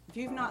If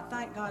you've not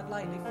thanked God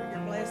lately for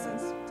your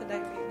blessings, today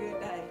would be a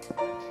good day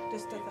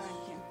just to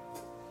thank Him.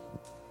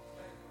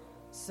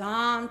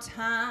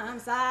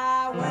 Sometimes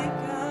I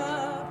wake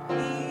up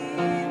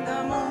in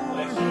the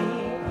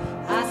morning,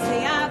 I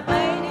say I've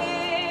made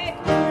it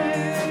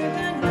through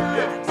the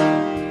night.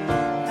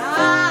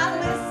 I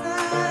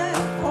listen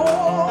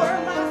for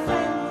my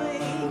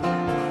family.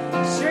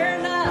 Sure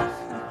enough,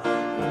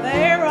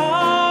 they're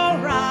all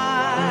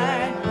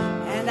right.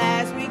 And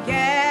as we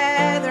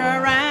gather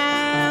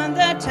around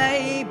the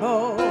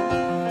table,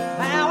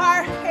 bow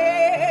our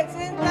heads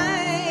in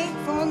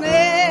thankfulness.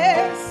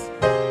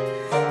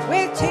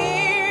 With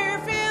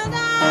tear-filled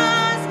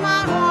eyes,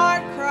 my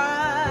heart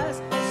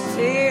cries,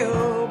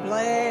 still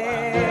blessed.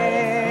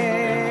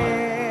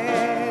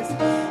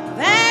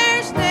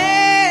 There's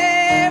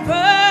never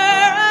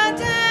a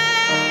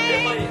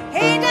day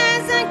He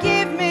doesn't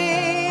give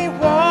me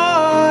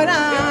what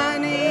I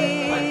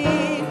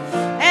need.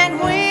 And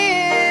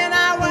when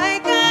I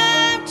wake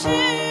up to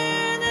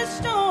the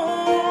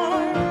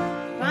storm,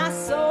 my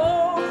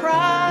soul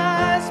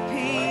cries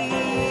peace.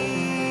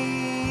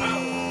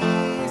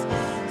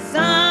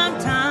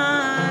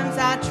 Sometimes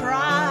I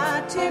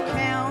try to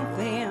count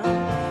them,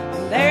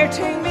 and they're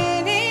too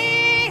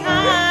many,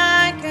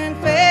 I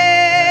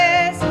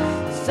confess.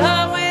 So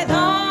with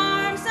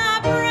arms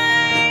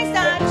upraised,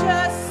 I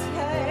just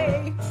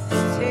say,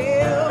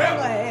 still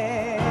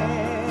blessed.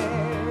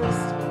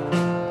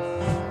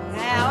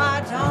 Now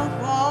I don't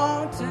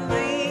want to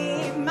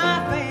leave my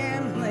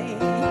family,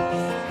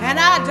 and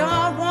I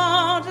don't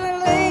want to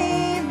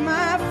leave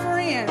my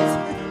friends.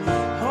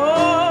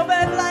 Oh,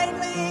 but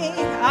lately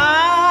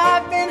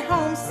I've been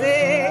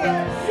homesick.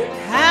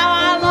 How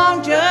I long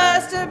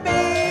just to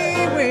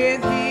be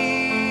with Him.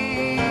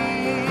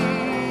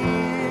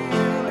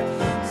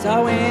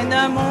 So in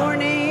the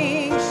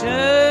morning,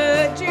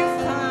 should you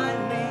find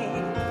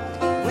me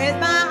with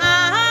my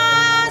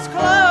eyes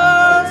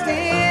closed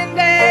in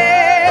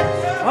death,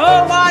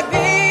 oh, what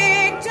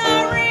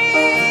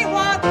victory,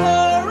 what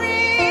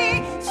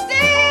glory,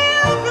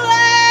 still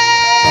blessed.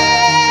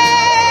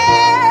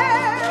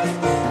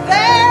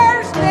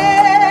 There's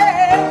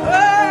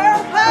never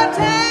a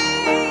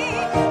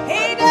day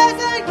He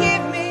doesn't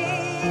give me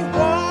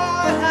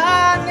what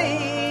I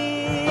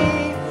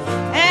need.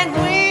 And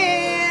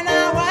when I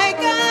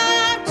wake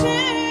up to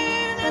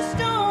the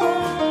storm,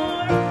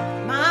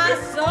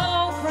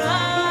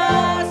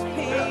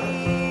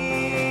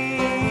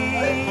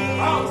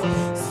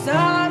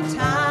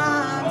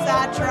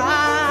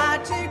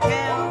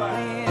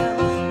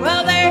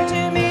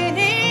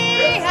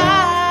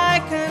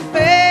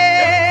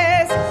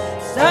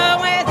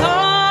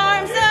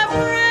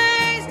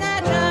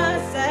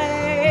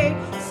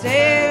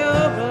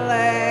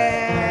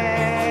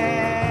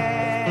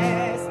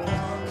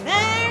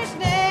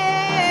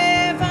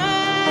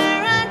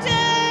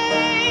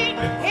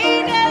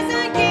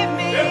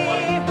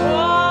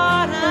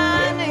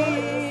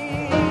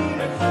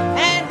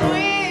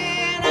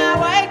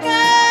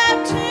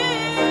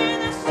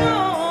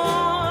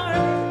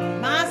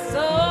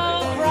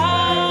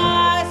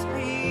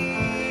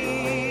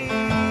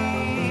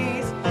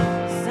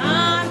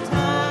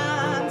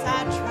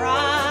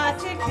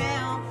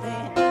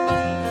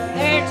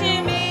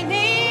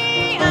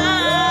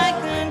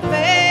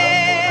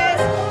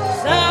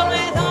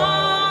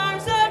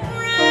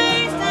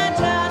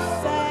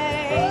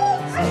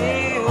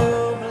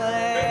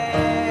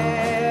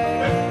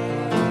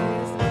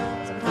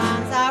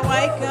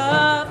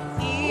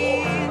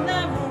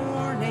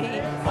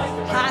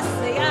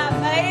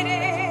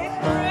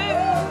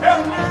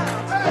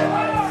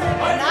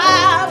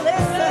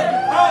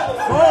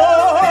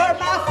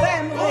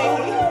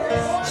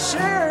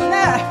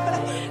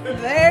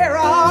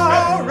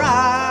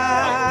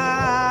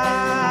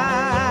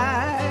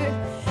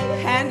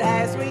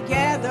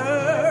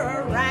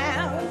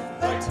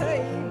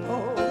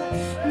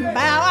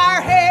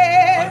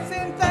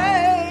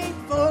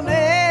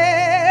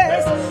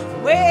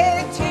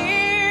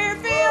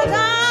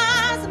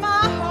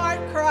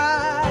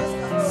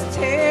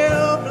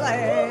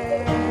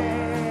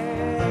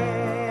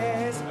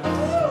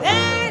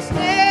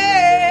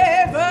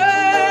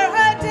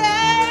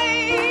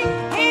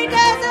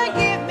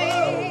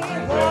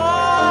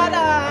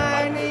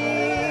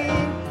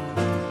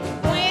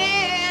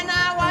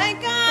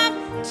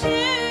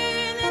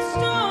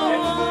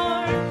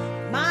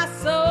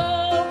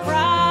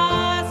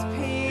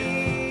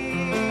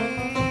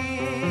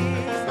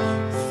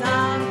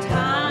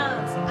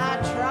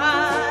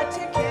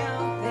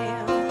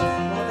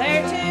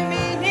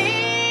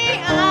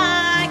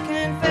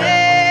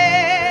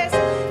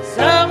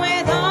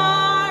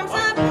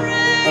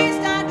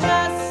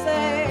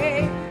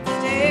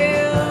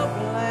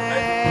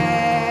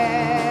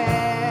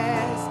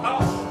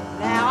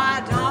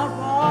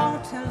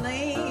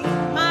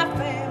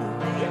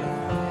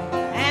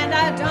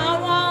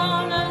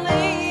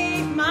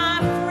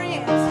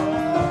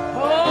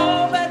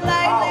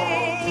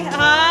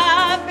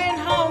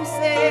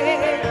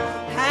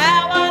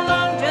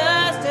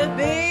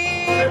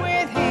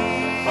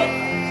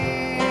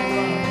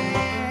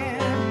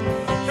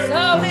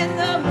 Oh, in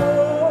the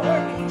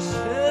morning,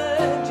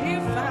 should you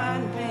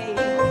find me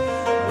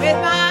with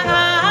my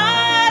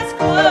eyes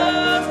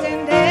closed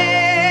in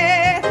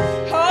death?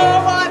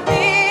 Oh, what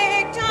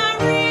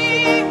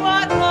victory,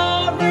 what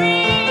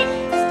glory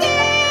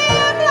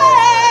still bless.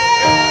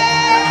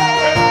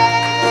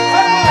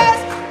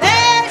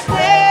 There's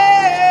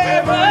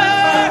never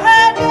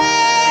a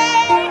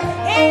day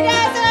He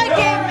doesn't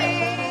give me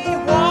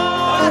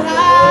what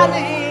I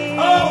need.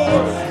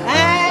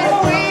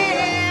 And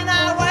when I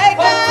wake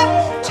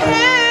up to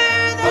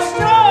the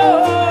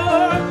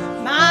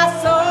storm, my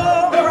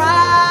soul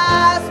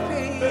cries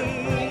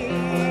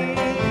peace.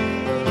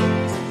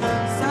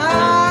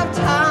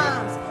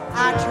 Sometimes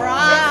I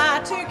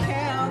try to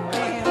count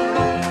them.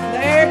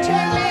 They're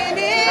too